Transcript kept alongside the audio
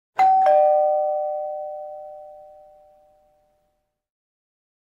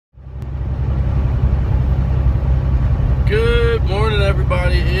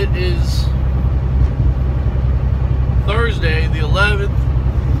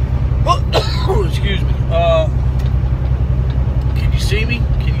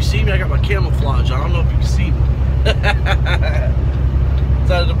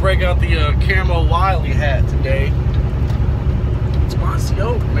Wiley hat today. It's Mossy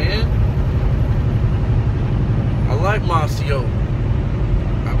Oak, man. I like Mossy Oak.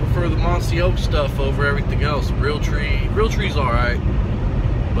 I prefer the Mossy Oak stuff over everything else. Real tree's alright.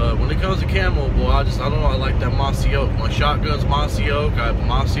 But when it comes to camo, boy, I don't know, I like that Mossy Oak. My shotgun's Mossy Oak. I have a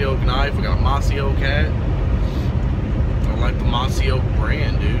Mossy Oak knife. I got a Mossy Oak hat. I like the Mossy Oak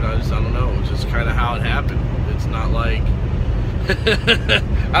brand, dude. I don't know. It's just kind of how it happened. It's not like...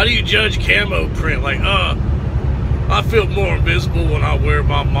 How do you judge camo print? Like, I feel more invisible when I wear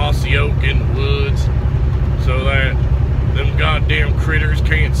my Mossy Oak in the woods so that them goddamn critters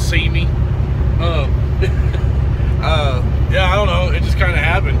can't see me. Yeah, I don't know. It just kind of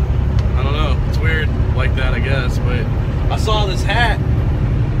happened. I don't know. It's weird like that, I guess. But I saw this hat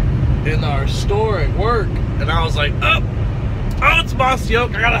in our store at work, and I was like, oh, it's Mossy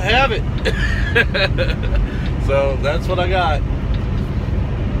Oak. I gotta have it. So that's what I got.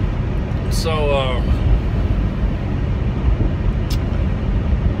 So,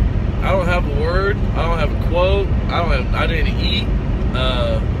 I don't have a word. I don't have a quote. I didn't eat.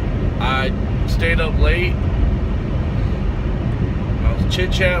 I stayed up late. I was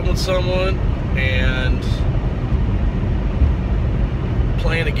chit-chatting with someone and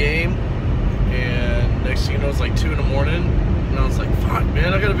playing a game, and next thing you know, it's like 2 in the morning, and I was like, fuck,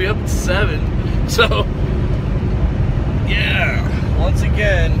 man, I gotta be up at 7. So, yeah, once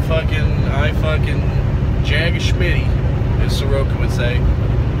again, I fucking jag a schmitty, as Soroka would say.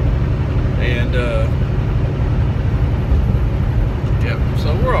 And, yeah,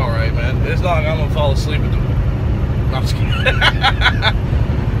 so we're alright, man. It's not like I'm gonna fall asleep at the... No, I'm just kidding.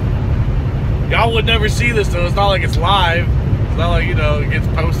 Y'all would never see this, though. It's not like it's live. It's not like, you know, it gets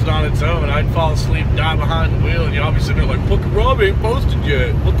posted on its own. I'd fall asleep, die behind the wheel, and y'all be sitting there like, fucking Rob ain't posted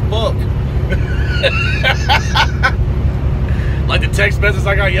yet. What the fuck? Like the text message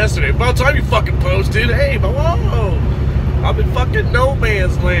I got yesterday. By the time you fucking posted, hey, but whoa. I've been fucking no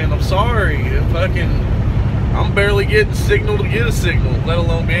man's land. I'm sorry. I'm barely getting signal to get a signal, let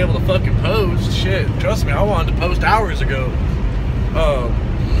alone be able to fucking post. Shit, trust me, I wanted to post hours ago.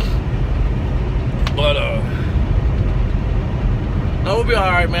 No, we'll be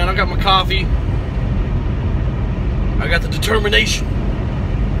alright, man. I got my coffee. I got the determination,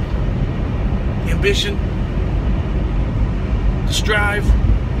 ambition, the strive.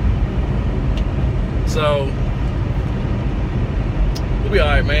 So, we'll be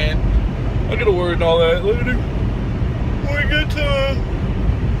alright, man. I got a word and all that. Look at it. We get to...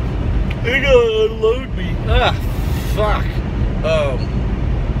 They gotta unload me. Ah, fuck.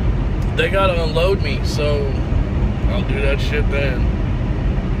 They gotta unload me, so I'll do that shit then.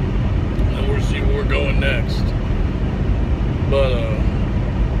 And then we'll see where we're going next. But,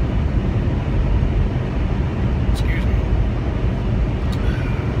 excuse me.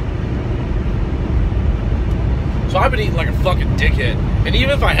 So I've been eating like a fucking dickhead. And even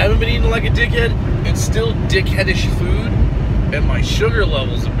if I haven't been eating like a dickhead, it's still dickheadish food. And my sugar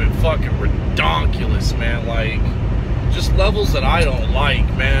levels have been fucking redonkulous, man. Like, just levels that I don't like,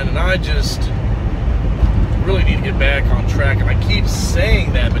 man. And I just really need to get back on track. And I keep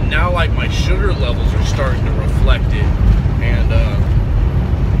saying that, but now, like, my sugar levels are starting to reflect it. And,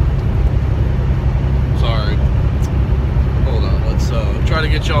 sorry. Hold on, let's, try to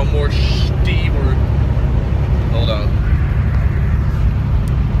get y'all more steamer. Hold on.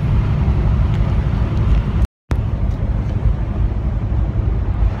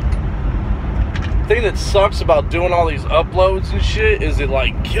 The thing that sucks about doing all these uploads and shit is it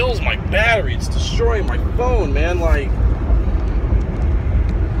like kills my battery. It's destroying my phone, man. Like,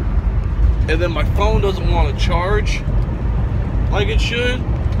 and then my phone doesn't want to charge like it should.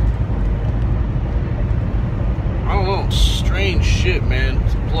 I don't know, strange shit, man.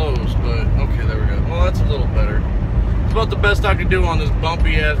 It blows, but okay, there we go. Well, that's a little better. It's about the best I can do on this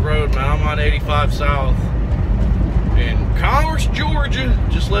bumpy ass road, man. I'm on 85 South in Commerce, Georgia.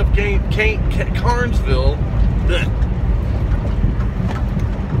 Just left Carnesville.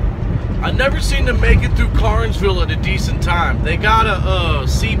 I never seem to make it through Carnesville at a decent time. They got a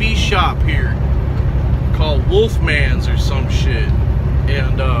CB shop here called Wolfman's or some shit,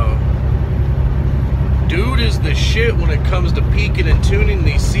 and dude is the shit when it comes to peaking and tuning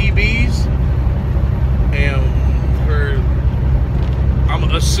these CBs. And I'm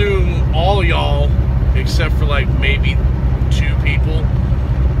assume all y'all, except for like maybe 2 people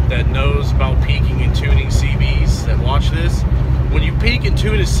that knows about peaking and tuning CBs that watch this. When you peak and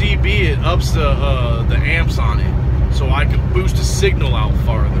tune a CB, it ups the amps on it, so I can boost a signal out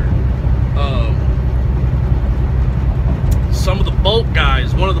farther. Some of the bulk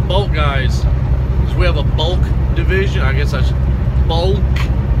guys, one of the bulk guys, because we have a bulk division, I guess I should, bulk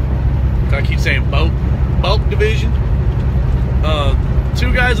I keep saying bulk division.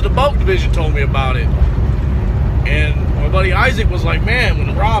 Two guys in the bulk division told me about it. And my buddy Isaac was like, man,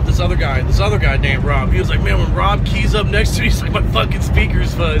 when Rob, this other guy named Rob, he was like, man, when Rob keys up next to me, he's like, my fucking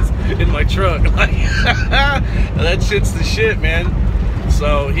speakers fuzz in my truck. Like, that shit's the shit, man.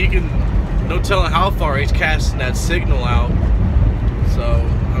 So he can, no telling how far he's casting that signal out. So,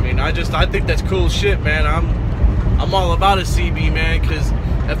 I mean, I think that's cool shit, man. I'm all about a CB, man, because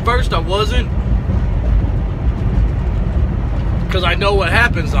at first I wasn't, because I know what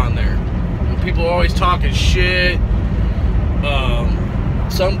happens on there. People are always talking shit.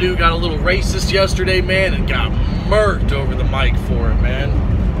 Some dude got a little racist yesterday, man, and got murked over the mic for it, man.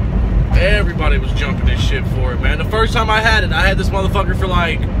 Everybody was jumping this shit for it, man. The first time I had this motherfucker for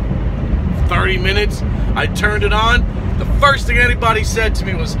like 30 minutes. I turned it on. The first thing anybody said to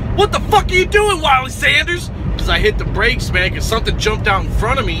me was, "What the fuck are you doing, Wiley Sanders?" Because I hit the brakes, man, because something jumped out in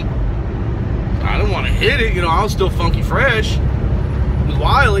front of me. I didn't want to hit it, you know, I was still funky fresh. It was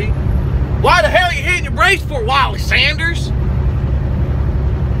Wiley. Why the hell are you hitting your brakes for, Wiley Sanders?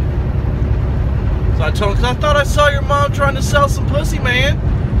 So I told him, because I thought I saw your mom trying to sell some pussy, man.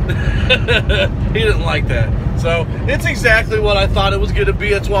 He didn't like that. So it's exactly what I thought it was going to be.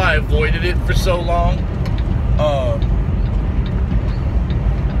 That's why I avoided it for so long.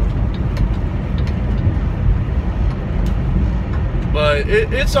 But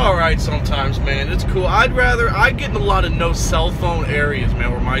it's alright sometimes, man. It's cool. I get in a lot of no cell phone areas,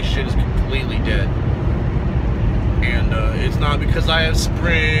 man, where my shit is completely dead. And it's not because I have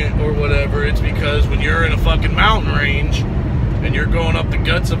Sprint or whatever. It's because when you're in a fucking mountain range and you're going up the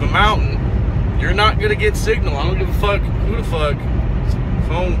guts of a mountain, you're not going to get signal. I don't give a fuck who the fuck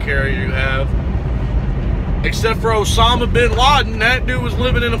phone carrier you have. Except for Osama bin Laden. That dude was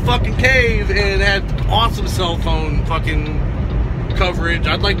living in a fucking cave and had awesome cell phone fucking coverage.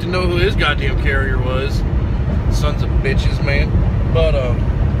 I'd like to know who his goddamn carrier was. Sons of bitches, man. But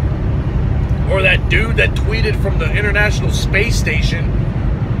or that dude that tweeted from the International Space Station.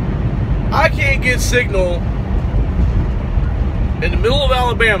 I can't get signal in the middle of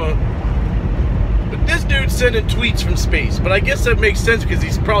Alabama, but this dude's sending tweets from space. But I guess that makes sense because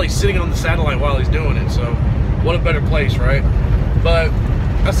he's probably sitting on the satellite while he's doing it. So what a better place, right? But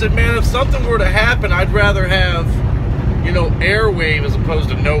I said, man, if something were to happen, I'd rather have, you know, airwave as opposed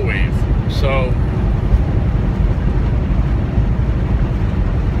to no wave. So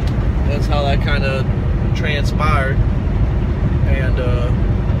that's how that kind of transpired. And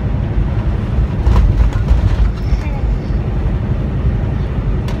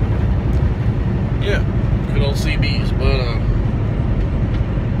yeah, good old CBs. But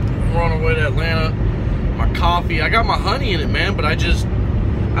we're on our way to Atlanta. My coffee, I got my honey in it, man, but I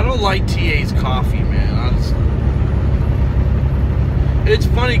don't like TA's coffee, man. It's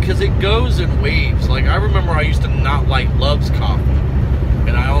funny because it goes in waves. Like, I remember I used to not like Love's coffee,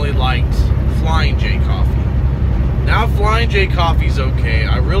 and I only liked Flying J coffee. Now Flying J coffee's okay.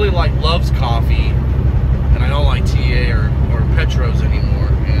 I really like Love's coffee, and I don't like TA or Petros anymore.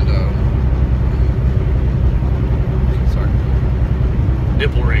 And sorry,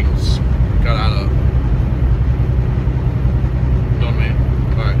 nipple rings got out of. Don't mean.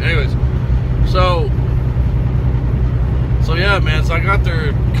 All right. Anyways, so yeah, man. So I got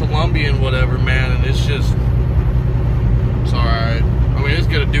their Colombian whatever, man, and it's just, it's all right. I mean, it's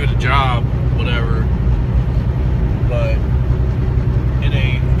gonna do the job, whatever, but it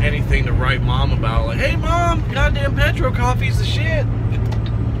ain't anything to write mom about. Like, hey mom, goddamn Petro coffee's the shit.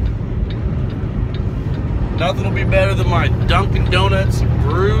 Nothing will be better than my Dunkin' Donuts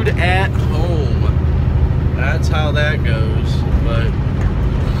brewed at home. That's how that goes. But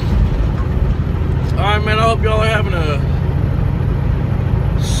all right, man. I hope y'all are having a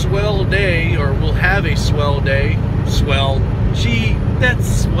swell day, or will have a swell day. Swell. Gee,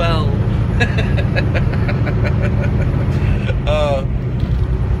 that's swell.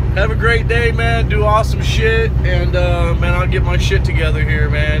 Have a great day, man. Do awesome shit. And, man, I'll get my shit together here,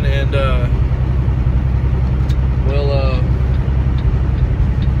 man. And,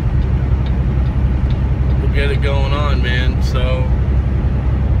 we'll get it going on, man. So,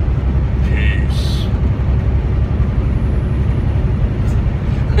 peace.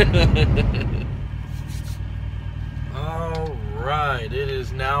 Alright, it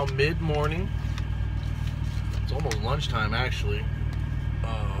is now mid-morning. It's almost lunchtime, actually,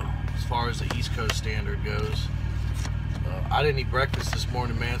 as far as the East Coast standard goes. I didn't eat breakfast this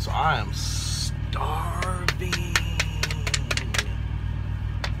morning, man, so I am starving.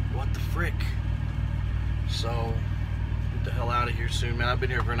 What the frick? So, get the hell out of here soon, man. I've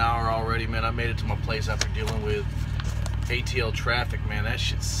been here for an hour already, man. I made it to my place after dealing with ATL traffic, man, that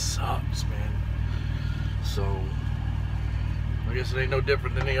shit sucks, man. So I guess it ain't no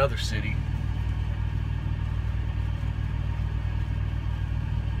different than any other city.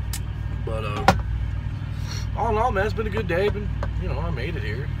 But all in all, man, it's been a good day. But, you know, I made it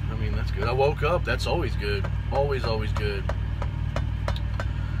here. I mean, that's good. I woke up. That's always good. Always good.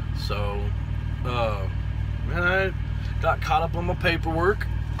 So, man, I got caught up on my paperwork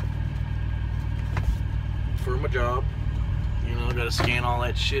for my job. You know, I gotta scan all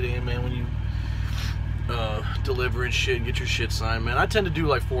that shit in, man, when you deliver and shit and get your shit signed, man. I tend to do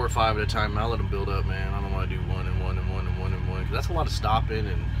like 4 or 5 at a time. I let them build up, man. I don't want to do one and one and one and one and one, because that's a lot of stopping,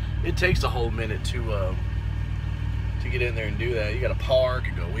 and it takes a whole minute to get in there and do that. You gotta park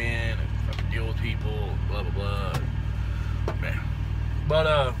and go in and fucking deal with people, blah blah blah, man.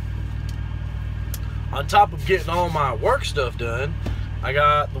 But on top of getting all my work stuff done, I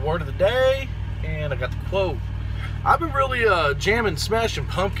got the word of the day and I got the quote. I've been really jamming Smashing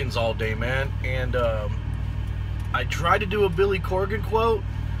Pumpkins all day, man, and I tried to do a Billy Corgan quote,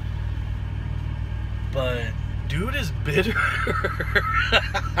 but dude is bitter.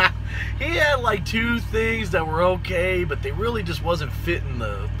 He had like 2 things that were okay, but they really just wasn't fitting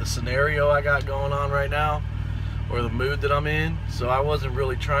the scenario I got going on right now, or the mood that I'm in. So I wasn't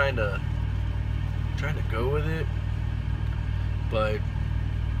really trying to go with it. But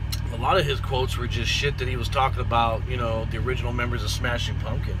a lot of his quotes were just shit that he was talking about, you know, the original members of Smashing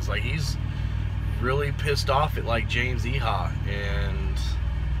Pumpkins. Like, he's really pissed off at like James Iha, and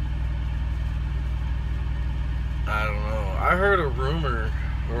I don't know. I heard a rumor,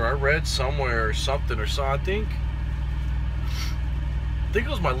 or I read somewhere or something, or saw, I think it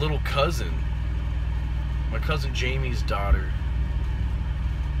was my little cousin, my cousin Jamie's daughter.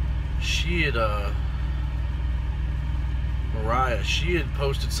 She had, Mariah, she had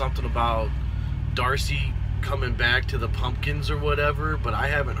posted something about Darcy coming back to the Pumpkins or whatever, but I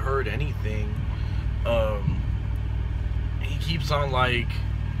haven't heard anything. He keeps on like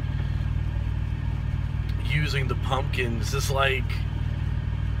using the Pumpkins as like,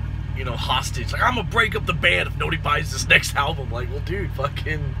 you know, hostage. Like, I'm gonna break up the band if nobody buys this next album. Like, well, dude,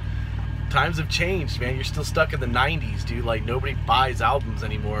 fucking times have changed, man. You're still stuck in the 90s, dude. Like, nobody buys albums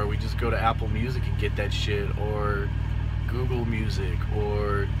anymore. We just go to Apple Music and get that shit, or Google Music,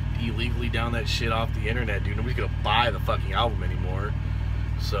 or illegally down that shit off the internet, dude. Nobody's gonna buy the fucking album anymore.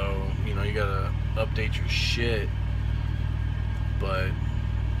 So, you know, you gotta update your shit. But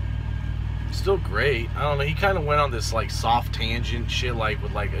still great. I don't know, he kind of went on this like soft tangent shit, like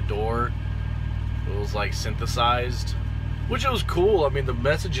with like Adore. It was like synthesized, which it was cool. I mean, the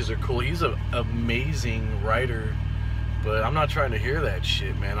messages are cool. He's an amazing writer, but I'm not trying to hear that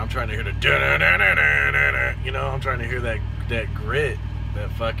shit, man. I'm trying to hear the da-da-da-da-da-da-da. You know, I'm trying to hear that grit,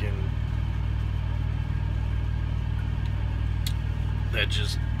 that fucking, that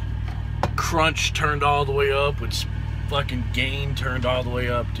just crunch turned all the way up, with fucking gain turned all the way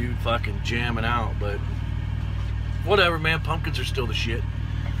up, dude, fucking jamming out. But whatever, man. Pumpkins are still the shit.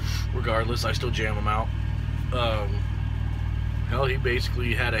 Regardless, I still jam them out. Hell, he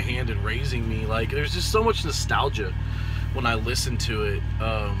basically had a hand in raising me. Like, there's just so much nostalgia when I listen to it.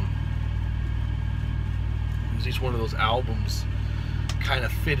 Each one of those albums kind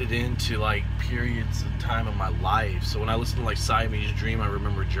of fitted into like periods of time of my life. So when I listen to like Siamese Dream, I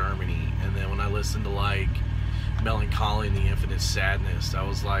remember Germany. And then when I listen to like Melancholy and the Infinite Sadness, I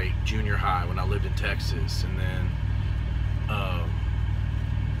was like junior high when I lived in Texas. And then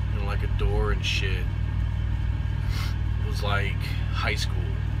you know, like Adore and shit, it was like high school.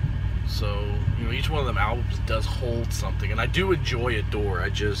 So, you know, each one of them albums does hold something, and I do enjoy Adore. I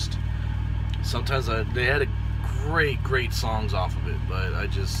just sometimes they had great songs off of it, but I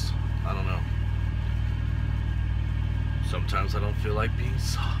don't know. Sometimes I don't feel like being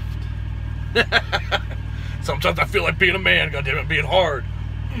soft. Sometimes I feel like being a man, goddammit, being hard.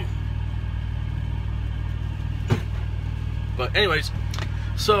 But anyways,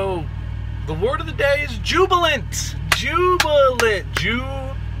 so the word of the day is jubilant. Jubilant.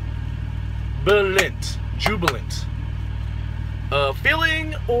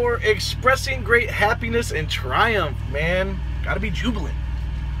 Feeling or expressing great happiness and triumph, man. Gotta be jubilant.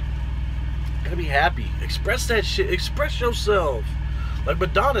 Gotta be happy. Express that shit. Express yourself. Like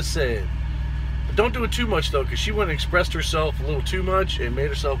Madonna said. But don't do it too much, though, because she went and expressed herself a little too much and made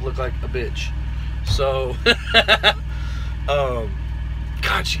herself look like a bitch. So,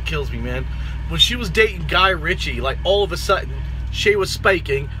 God, she kills me, man. When she was dating Guy Ritchie, like, all of a sudden, she was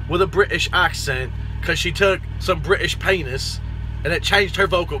speaking with a British accent because she took some British penis and it changed her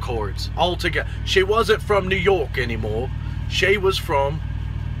vocal cords altogether. She wasn't from New York anymore. She was from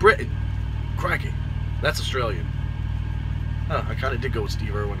Britain. Crikey. That's Australian. Huh, I kind of did go with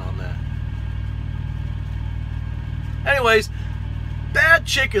Steve Irwin on that. Anyways, that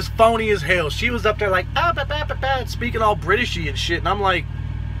chick is phony as hell. She was up there like, speaking all Britishy and shit. And I'm like,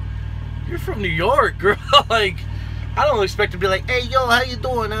 you're from New York, girl. Like, I don't expect to be like, hey, yo, how you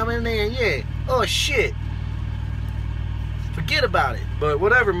doing? I'm in there, yeah. Oh, shit. Forget about it. But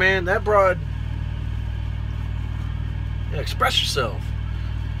whatever, man. That broad, yeah, express yourself.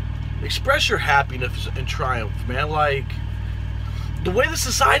 Express your happiness and triumph, man. Like, the way the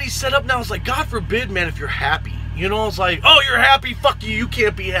society's set up now is like, God forbid, man, if you're happy. You know, it's like, oh, you're happy? Fuck you. You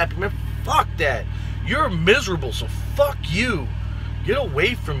can't be happy, man. Fuck that. You're miserable, so fuck you. Get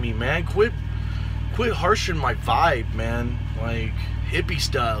away from me, man. Quit harshing my vibe, man. Like, hippie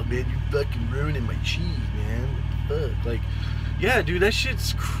style, man. You're fucking ruining my cheese, man. What the fuck? Like, yeah, dude, that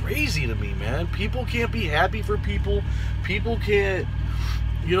shit's crazy to me, man. People can't be happy for people. People can't,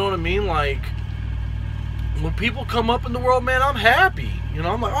 you know what I mean? Like, when people come up in the world, man, I'm happy. You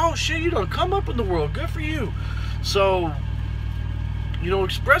know, I'm like, oh, shit, you done come up in the world. Good for you. So, you know,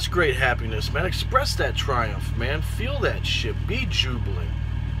 express great happiness, man. Express that triumph, man. Feel that shit. Be jubilant.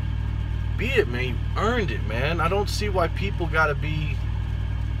 Be it, man. You earned it, man. I don't see why people gotta be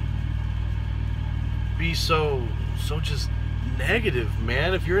so just negative,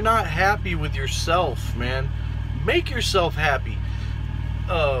 man. If you're not happy with yourself, man, make yourself happy.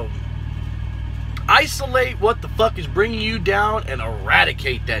 Isolate what the fuck is bringing you down and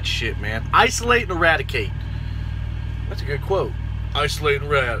eradicate that shit, man. Isolate and eradicate. That's a good quote. Isolate and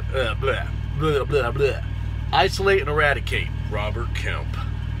blah, blah, blah, blah. Isolate and eradicate. Robert Kemp.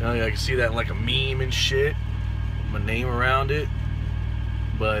 You know, I can see that in like a meme and shit. My name around it.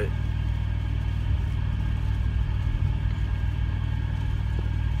 But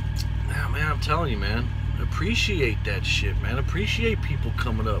nah, man, I'm telling you, man. Appreciate that shit, man. Appreciate people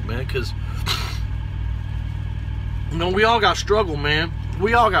coming up, man. Because, you know, we all got struggle, man.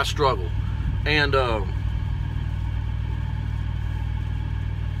 We all got struggle. And,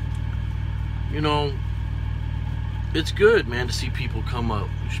 you know, it's good, man, to see people come up.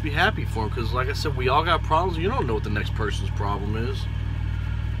 You should be happy for them because, like I said, we all got problems. You don't know what the next person's problem is.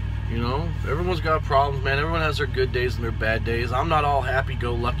 You know, everyone's got problems, man. Everyone has their good days and their bad days. I'm not all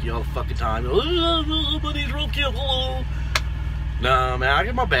happy-go-lucky all the fucking time. Somebody's real cute. Hello. Nah, man, I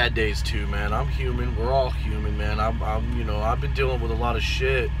get my bad days too, man. I'm human. We're all human, man. I'm you know, I've been dealing with a lot of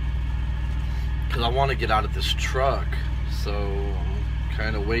shit because I want to get out of this truck. So I'm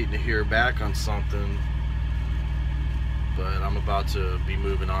kind of waiting to hear back on something. But I'm about to be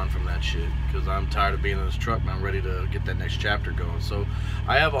moving on from that shit because I'm tired of being in this truck and I'm ready to get that next chapter going. So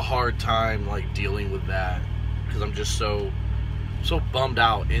I have a hard time like dealing with that because I'm just so bummed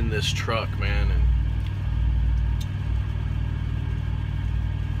out in this truck, man. And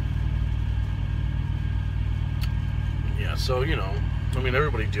yeah, so, you know, I mean,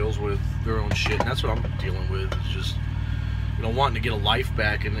 everybody deals with their own shit, and that's what I'm dealing with. It's just, you know, wanting to get a life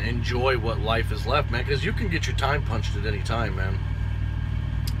back and enjoy what life is left, man, because you can get your time punched at any time, man.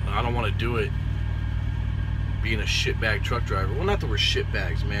 I don't want to do it being a shitbag truck driver. Well, not that we're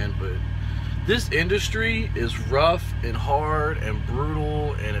shitbags, man, but this industry is rough and hard and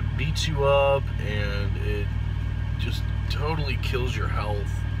brutal, and it beats you up, and it just totally kills your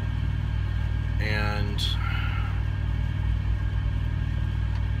health. And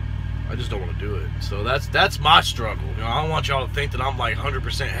I just don't want to do it. So that's my struggle. You know, I don't want y'all to think that I'm like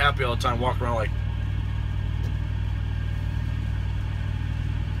 100% happy all the time, walking around like,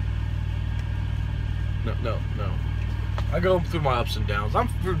 no. I go through my ups and downs. I'm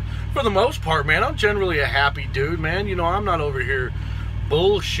for the most part, man, I'm generally a happy dude, man. You know, I'm not over here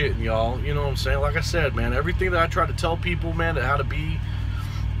bullshitting y'all. You know what I'm saying? Like I said, man, everything that I try to tell people, man, how to be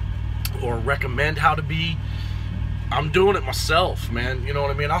or recommend how to be, I'm doing it myself, man. You know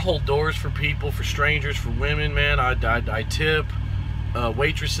what I mean? I hold doors for people, for strangers, for women, man. I tip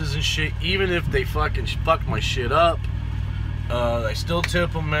waitresses and shit, even if they fucking fucked my shit up. I still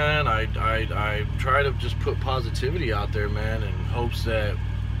tip them, man. I try to just put positivity out there, man, in hopes that,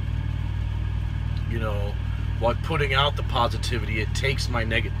 you know, while putting out the positivity, it takes my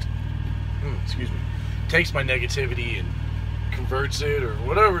takes my negativity and converts it or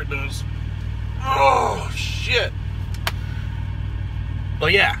whatever it does. Oh shit.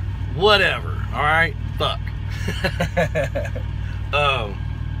 But yeah, whatever. All right, fuck.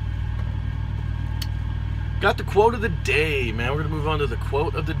 Got the quote of the day, man. We're gonna move on to the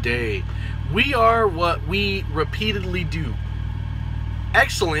quote of the day. We are what we repeatedly do.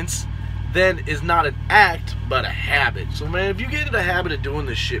 Excellence then is not an act, but a habit. So, man, if you get into the habit of doing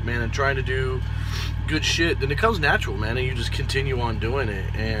this shit, man, and trying to do good shit, then it comes natural, man, and you just continue on doing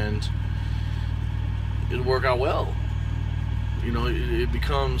it, and it'll work out well. You know, it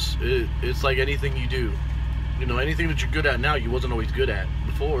becomes, it's like anything you do. You know, anything that you're good at now, you wasn't always good at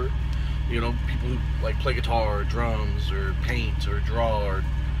before. You know, people who like play guitar or drums or paint or draw or,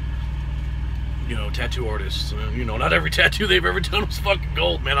 you know, tattoo artists. You know, not every tattoo they've ever done was fucking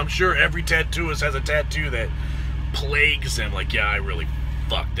gold, man. I'm sure every tattooist has a tattoo that plagues them. Like, yeah, I really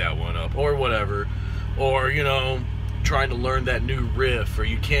fucked that one up, or whatever. Or, you know, trying to learn that new riff, or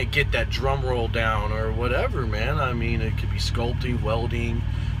you can't get that drum roll down, or whatever, man. I mean, it could be sculpting, welding,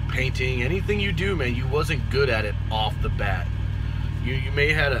 painting, anything you do, man. You wasn't good at it off the bat. You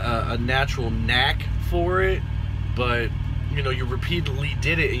may have had a natural knack for it, but, you know, you repeatedly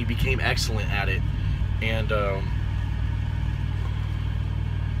did it and you became excellent at it. And,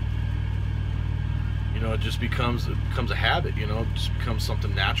 you know, it just becomes a habit, you know, it just becomes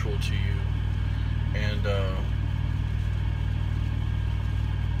something natural to you. And,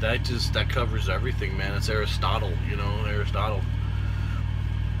 that covers everything, man. It's Aristotle, you know, Aristotle.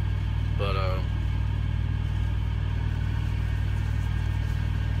 But,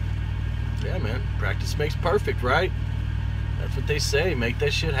 yeah, man, practice makes perfect, right? That's what they say. Make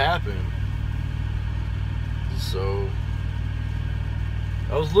that shit happen. So,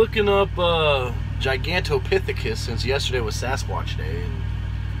 I was looking up Gigantopithecus, since yesterday was Sasquatch Day, and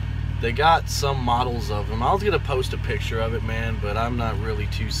they got some models of them. I was gonna post a picture of it, man, but I'm not really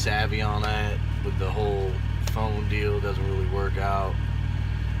too savvy on that with the whole phone deal. It doesn't really work out.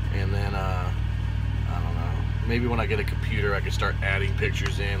 And then, I don't know. Maybe when I get a computer, I can start adding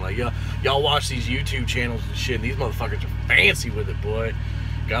pictures in. Like, y'all watch these YouTube channels and shit, and these motherfuckers are fancy with it, boy.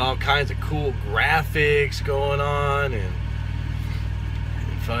 Got all kinds of cool graphics going on, and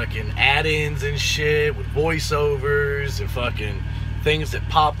fucking add-ins and shit with voiceovers, and fucking things that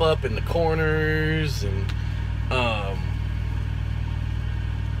pop up in the corners, and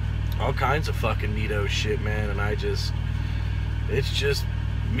all kinds of fucking neato shit, man. And it's just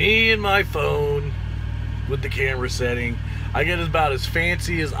me and my phone with the camera setting. I get about as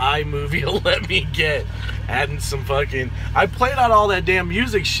fancy as iMovie will let me get. Adding some fucking, I played out all that damn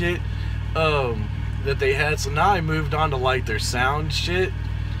music shit that they had, so now I moved on to like their sound shit,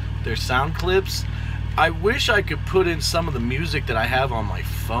 their sound clips. I wish I could put in some of the music that I have on my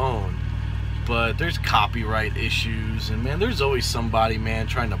phone, but there's copyright issues, and man, there's always somebody, man,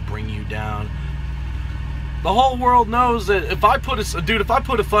 trying to bring you down. The whole world knows that if I put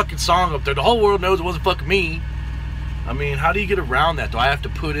a fucking song up there, the whole world knows it wasn't fucking me. I mean, how do you get around that? Do I have to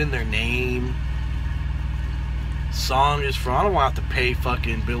put in their name? Song is from, I don't want to have to pay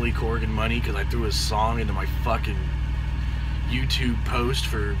fucking Billy Corgan money because I threw his song into my fucking YouTube post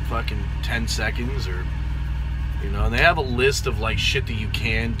for fucking 10 seconds, or, you know, and they have a list of like shit that you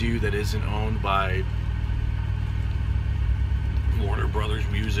can do that isn't owned by Warner Brothers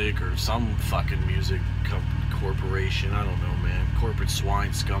Music or some fucking music corporation. I don't know, man. Corporate swine,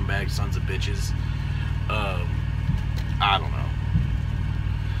 scumbag, sons of bitches. I don't know.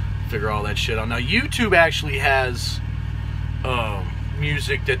 Figure all that shit out. Now, YouTube actually has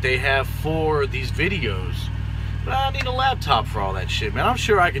music that they have for these videos. But I need a laptop for all that shit, man. I'm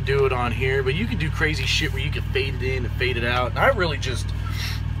sure I could do it on here, but you can do crazy shit where you can fade it in and fade it out. And I really just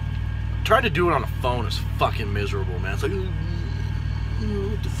try to do it on a phone is fucking miserable, man. It's like,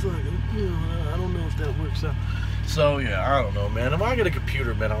 what the fuck? I don't know if that works out. So, yeah, I don't know, man. If I get a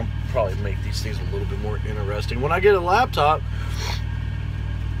computer, man, I'll probably make these things a little bit more interesting. When I get a laptop,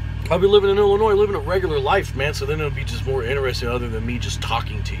 I'll be living in Illinois, living a regular life, man. So then it'll be just more interesting other than me just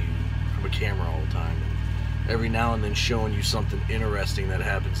talking to you from a camera all the time. And every now and then showing you something interesting that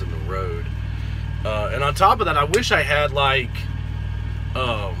happens in the road. And on top of that, I wish I had, like,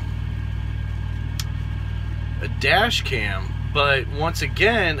 a dash cam. But once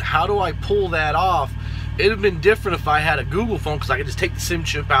again, how do I pull that off? It would have been different if I had a Google phone, because I could just take the SIM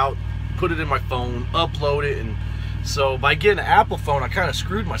chip out, put it in my phone, upload it. And so by getting an Apple phone, I kind of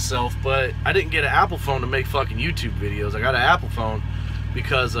screwed myself. But I didn't get an Apple phone to make fucking YouTube videos. I got an Apple phone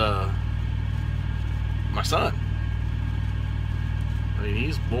because my son. I mean,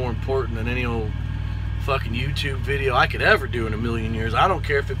 he's more important than any old fucking YouTube video I could ever do in a million years. I don't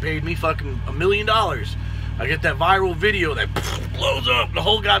care if it paid me fucking $1 million. I get that viral video that blows up. The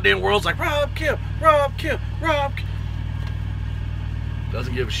whole goddamn world's like, Rob Kemp, Rob Kemp, Rob Kemp.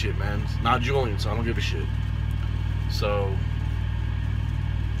 Doesn't give a shit, man. It's not Julian, so I don't give a shit. So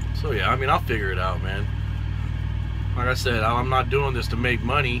yeah, I mean, I'll figure it out, man. Like I said, I'm not doing this to make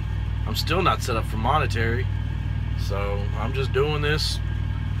money. I'm still not set up for monetary. So I'm just doing this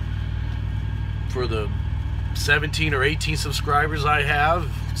for the 17 or 18 subscribers I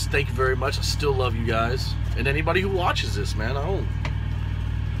have. Thank you very much. I still love you guys. And anybody who watches this, man,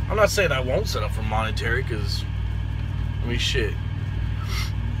 I'm not saying I won't set up for monetary, because I mean, shit.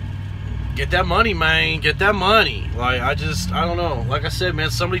 Get that money, man. Get that money. Like, I don't know. Like I said,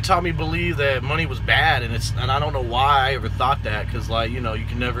 man, somebody taught me to believe that money was bad, and I don't know why I ever thought that, because, like, you know, you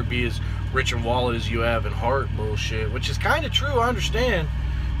can never be as rich in wallet as you have in heart bullshit, which is kind of true, I understand,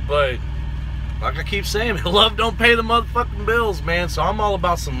 but like I keep saying, love don't pay the motherfucking bills, man, so I'm all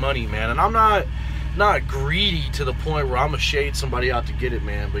about some money, man, and I'm not greedy to the point where I'm gonna shade somebody out to get it,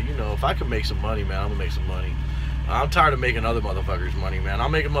 man, but, you know, if I can make some money, man, I'm gonna make some money. I'm tired of making other motherfuckers money, man.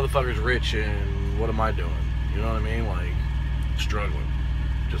 I'm making motherfuckers rich, and what am I doing? You know what I mean? Like, struggling.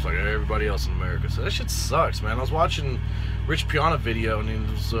 Just like everybody else in America. So that shit sucks, man. I was watching Rich Piana video, and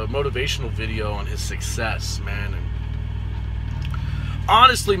it was a motivational video on his success, man. And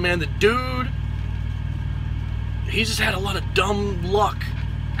honestly, man, the dude, he just had a lot of dumb luck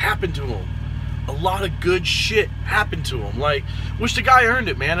happen to him. A lot of good shit happened to him, like, which the guy earned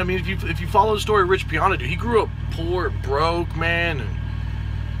it, man. I mean, if you follow the story of Rich Piana, dude, he grew up poor, broke, man, and,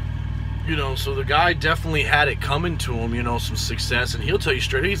 you know, so the guy definitely had it coming to him, you know, some success, and he'll tell you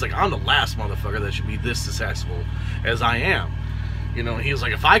straight, he's like, I'm the last motherfucker that should be this successful as I am, you know, and he was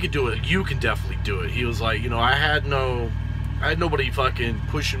like, if I could do it, you can definitely do it. He was like, you know, I had nobody fucking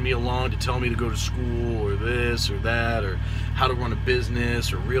pushing me along to tell me to go to school or this or that or how to run a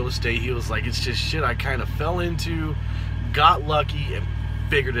business or real estate. He was like, it's just shit I kind of fell into, got lucky, and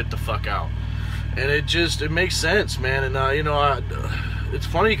figured it the fuck out. And it makes sense, man. And, you know, it's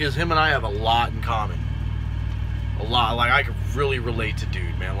funny because him and I have a lot in common. A lot. Like, I could really relate to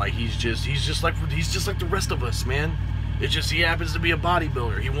dude, man. Like, he's just like the rest of us, man. It's just he happens to be a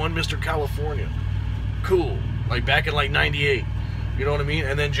bodybuilder. He won Mr. California. Cool. Like, back in, like, 98. You know what I mean?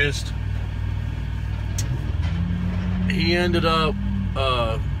 And then just, he ended up,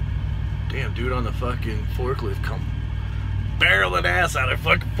 damn, dude on the fucking forklift come barreling ass out of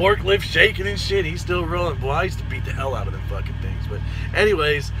fucking forklift, shaking and shit. He's still rolling. Boy, I used to beat the hell out of them fucking things. But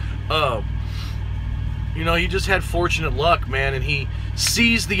anyways, you know, he just had fortunate luck, man, and he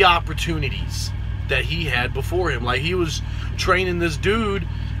seized the opportunities that he had before him. Like, he was training this dude,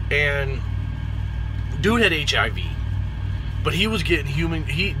 and dude had HIV, but he was getting he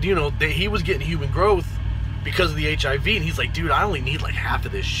was getting human growth because of the HIV, and he's like, dude, I only need like half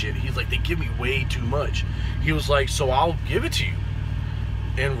of this shit. He's like, they give me way too much. He was like, so I'll give it to you.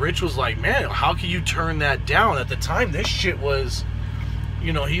 And Rich was like, man, how can you turn that down? At the time, this shit was,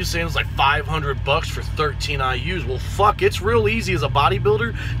 you know, he was saying it was like $500 for 13 IUs. Well, fuck, it's real easy as a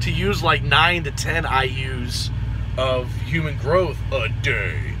bodybuilder to use like 9 to 10 IUs of human growth a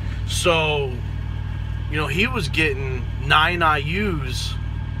day. So, you know, he was getting 9 IUs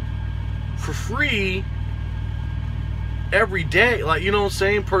for free every day, like, you know what I'm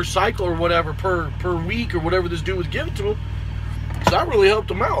saying, per cycle or whatever, per week or whatever this dude was giving to him. So that really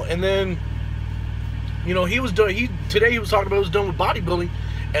helped him out. And then, you know, today he was talking about he was done with bodybuilding,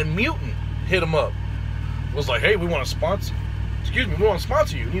 and Mutant hit him up. Was like, hey, we want to sponsor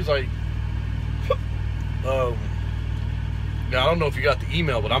you. And he's like, yeah, I don't know if you got the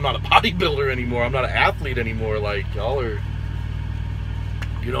email, but I'm not a bodybuilder anymore. I'm not an athlete anymore. Like, y'all are,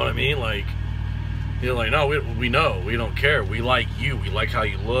 you know what I mean? Like, you're like, no, we know. We don't care. We like you. We like how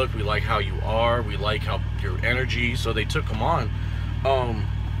you look. We like how you are. We like how your energy. So they took him on.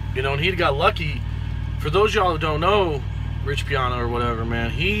 You know, and he got lucky. For those of y'all who don't know, Rich Piana or whatever,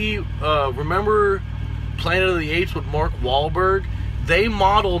 man, he, remember Planet of the Apes with Mark Wahlberg? They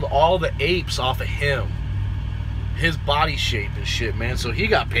modeled all the apes off of him. His body shape and shit, man. So he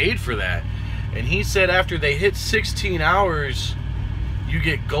got paid for that. And he said after they hit 16 hours, you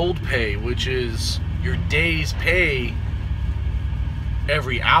get gold pay, which is your day's pay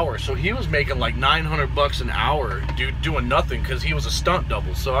every hour. So he was making like $900 an hour, dude, doing nothing, because he was a stunt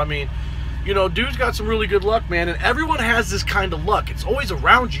double. So, I mean, you know, dude's got some really good luck, man. And everyone has this kind of luck. It's always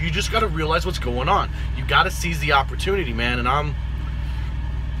around you. You just got to realize what's going on. You got to seize the opportunity, man. And I'm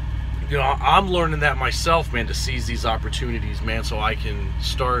learning that myself, man, to seize these opportunities, man, so I can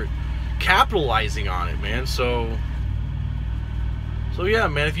start capitalizing on it, man. So yeah,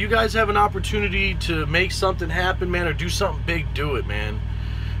 man, if you guys have an opportunity to make something happen, man, or do something big, do it, man.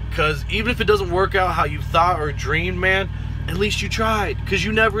 Because even if it doesn't work out how you thought or dreamed, man, at least you tried. Because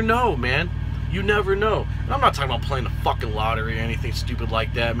you never know, man. You never know. And I'm not talking about playing the fucking lottery or anything stupid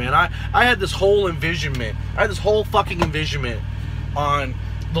like that, man. I had this whole envisionment. I had this whole fucking envisionment on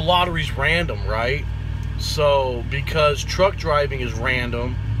the lottery's random, right? So, because truck driving is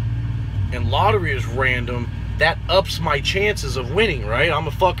random and lottery is random, that ups my chances of winning, right? I'm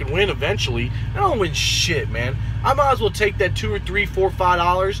gonna fucking win eventually. I don't win shit, man. I might as well take that $2 or $3, $4,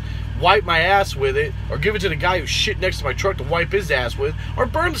 $5, wipe my ass with it, or give it to the guy who's shit next to my truck to wipe his ass with, or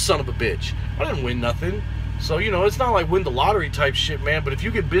burn the son of a bitch. I didn't win nothing. So, you know, it's not like win the lottery type shit, man. But if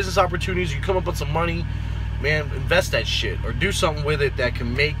you get business opportunities, you come up with some money, man, invest that shit. Or do something with it that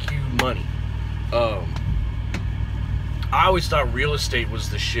can make you money. I always thought real estate was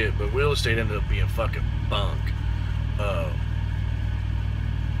the shit, but real estate ended up being fucking bunk.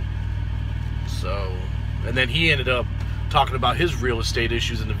 And then he ended up talking about his real estate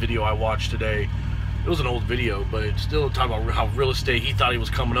issues in the video I watched today. It was an old video, but it's still talking about how real estate, he thought he was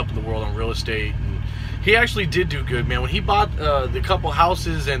coming up in the world on real estate. And he actually did do good, man. When he bought the couple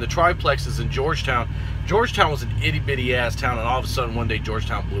houses and the triplexes in Georgetown, Georgetown was an itty-bitty ass town, and all of a sudden one day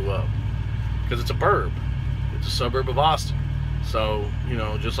Georgetown blew up. Because it's a burb. It's a suburb of Austin. So, you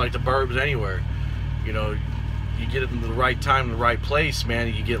know, just like the burbs anywhere, you know, you get it in the right time, in the right place,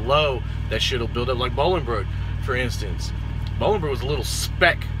 man, you get low, that shit will build up. Like Bolingbrook, for instance. Bolingbrook was a little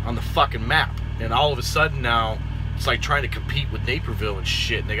speck on the fucking map, and all of a sudden now it's like trying to compete with Naperville and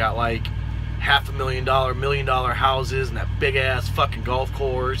shit, and they got like $500,000, $1 million houses and that big ass fucking golf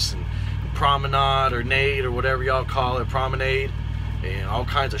course and promenade or nade or whatever y'all call it, promenade, and all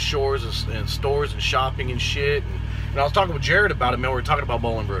kinds of shores and stores and shopping and shit. And I was talking with Jared about it, man. We were talking about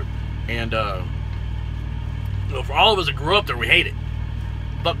Bolingbrook, and you know, for all of us that grew up there, we hate it.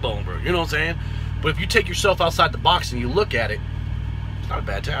 Fuck Bolingbrook, you know what I'm saying? But if you take yourself outside the box and you look at it, it's not a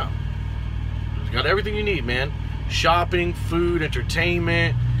bad town. It's got everything you need, man. Shopping, food,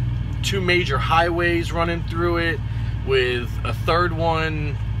 entertainment, 2 major highways running through it, with a third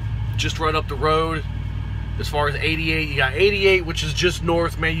one just right up the road. As far as 88, you got 88, which is just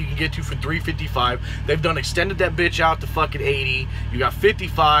north, man, you can get to for $3.55. They've done extended that bitch out to fucking 80. You got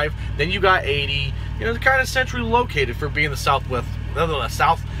 55, then you got 80. You know, it's kind of centrally located for being the southwest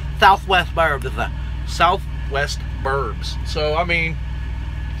burbs. So, I mean,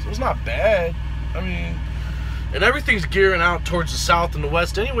 so it's not bad. I mean, and everything's gearing out towards the south and the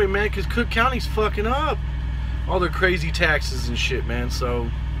west anyway, man, because Cook County's fucking up. All their crazy taxes and shit, man,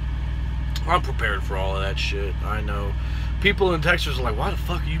 so I'm prepared for all of that shit. I know. People in Texas are like, why the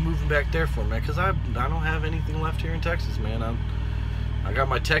fuck are you moving back there for, man? Because I don't have anything left here in Texas, man. I got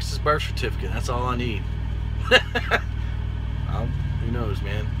my Texas birth certificate. That's all I need. Who knows,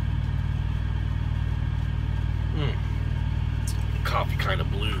 man? Coffee kind of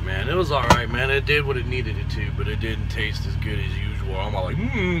blew, man. It was alright, man. It did what it needed it to, but it didn't taste as good as usual. I'm all like,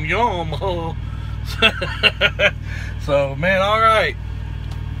 yum. So, man, alright.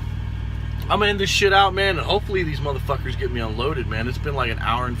 I'm gonna end this shit out, man, and hopefully these motherfuckers get me unloaded, man. It's been like an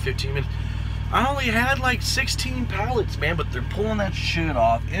hour and 15 minutes. I only had like 16 pallets, man, but they're pulling that shit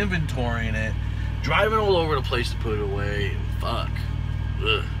off, inventorying it, driving all over the place to put it away, and fuck.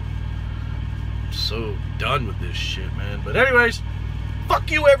 Ugh. I'm so done with this shit, man. But anyways,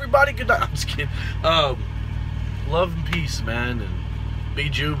 fuck you, everybody. Good night. I'm just kidding. Love and peace, man, and be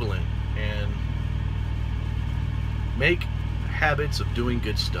jubilant, and make habits of doing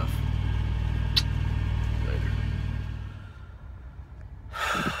good stuff.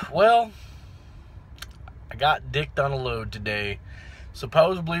 Well, I got dicked on a load today.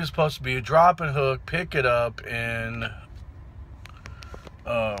 Supposedly it's supposed to be a drop and hook, pick it up in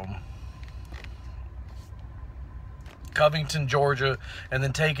Covington, Georgia, and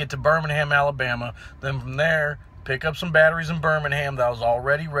then take it to Birmingham, Alabama. Then from there, pick up some batteries in Birmingham. That was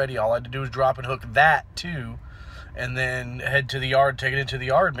already ready. All I had to do was drop and hook that too, and then head to the yard, take it into the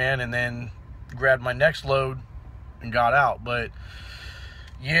yard, man, and then grab my next load and got out. But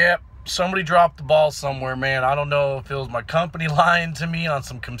yeah, somebody dropped the ball somewhere, man. I don't know if it was my company lying to me on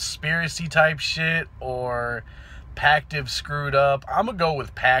some conspiracy type shit or Pactiv screwed up. I'm going to go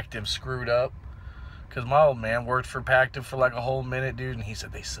with Pactiv screwed up, because my old man worked for Pactiv for like a whole minute, dude, and he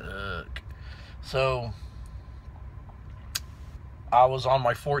said they suck. So I was on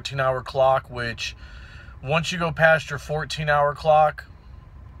my 14-hour clock, which once you go past your 14-hour clock,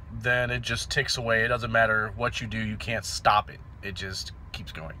 then it just ticks away. It doesn't matter what you do. You can't stop it. It just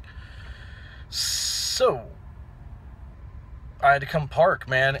keeps going. So I had to come park,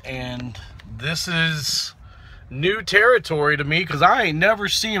 man, and this is new territory to me, because I ain't never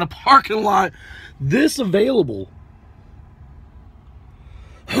seen a parking lot this available.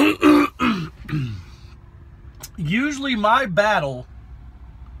 Usually my battle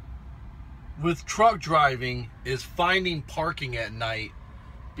with truck driving is finding parking at night,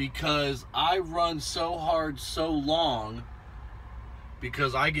 because I run so hard so long,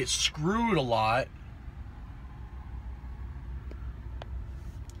 because I get screwed a lot,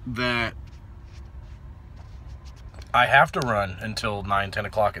 that I have to run until 9, 10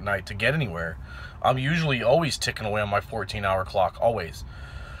 o'clock at night to get anywhere. I'm usually always ticking away on my 14-hour clock, always.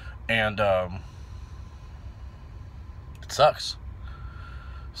 And it sucks.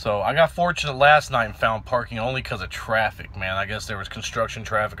 So I got fortunate last night and found parking only because of traffic, man. I guess there was construction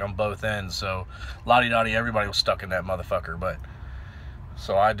traffic on both ends, so la-di-da-di, everybody was stuck in that motherfucker. But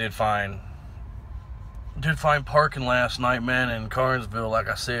so I did find parking last night, man, in Carnesville, like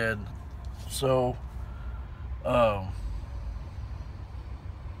I said. So I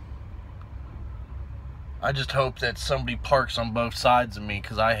just hope that somebody parks on both sides of me,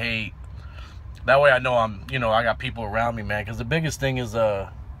 because I hate, that way I know I'm, I got people around me, man. Because the biggest thing is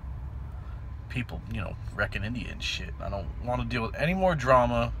people, wrecking into you and shit. I don't want to deal with any more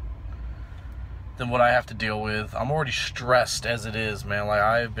drama than what I have to deal with. I'm already stressed as it is, man. Like,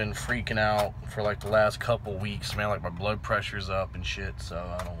 I've been freaking out for like the last couple weeks, man. Like, my blood pressure's up and shit, so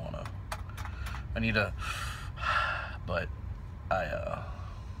I don't want to, I need to, but I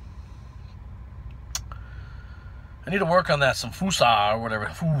need to work on that, some fusa or whatever,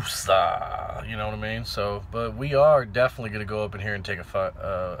 fusa, you know what I mean? So, but we are definitely going to go up in here and take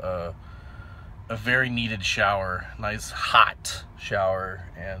a very needed shower, nice hot shower,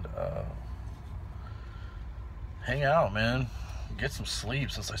 and hang out, man. Get some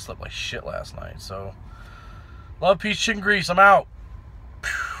sleep since I slept like shit last night. So, love, peace, chicken grease. I'm out.